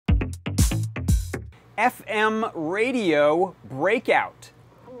FM radio Breakout.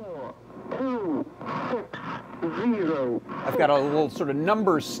 4, 2, 6, 0. I've got a little sort of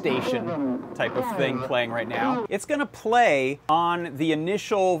numbers station type of thing playing right now. It's going to play on the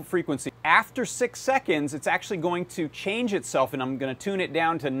initial frequency. After 6 seconds, it's actually going to change itself, and I'm going to tune it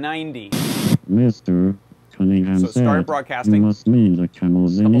down to 90. Mr. Cunningham So it started broadcasting. You must mean the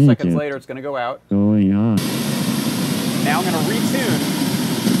camels A in couple seconds Egypt. later, it's going to go out. Going on. Now I'm going to retune.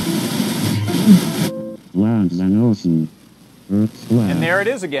 Lands and ocean. Earth's flat. And there it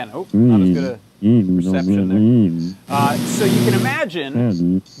is again. Oh, not as good a reception there. Leaves. So you can imagine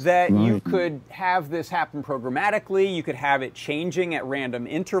Pheasants that you flying. could have this happen programmatically. You could have it changing at random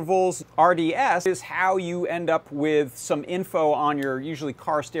intervals. RDS is how you end up with some info on your usually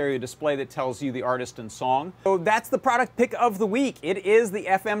car stereo display that tells you the artist and song. So that's the product pick of the week. It is the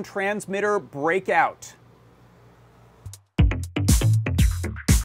FM transmitter Breakout.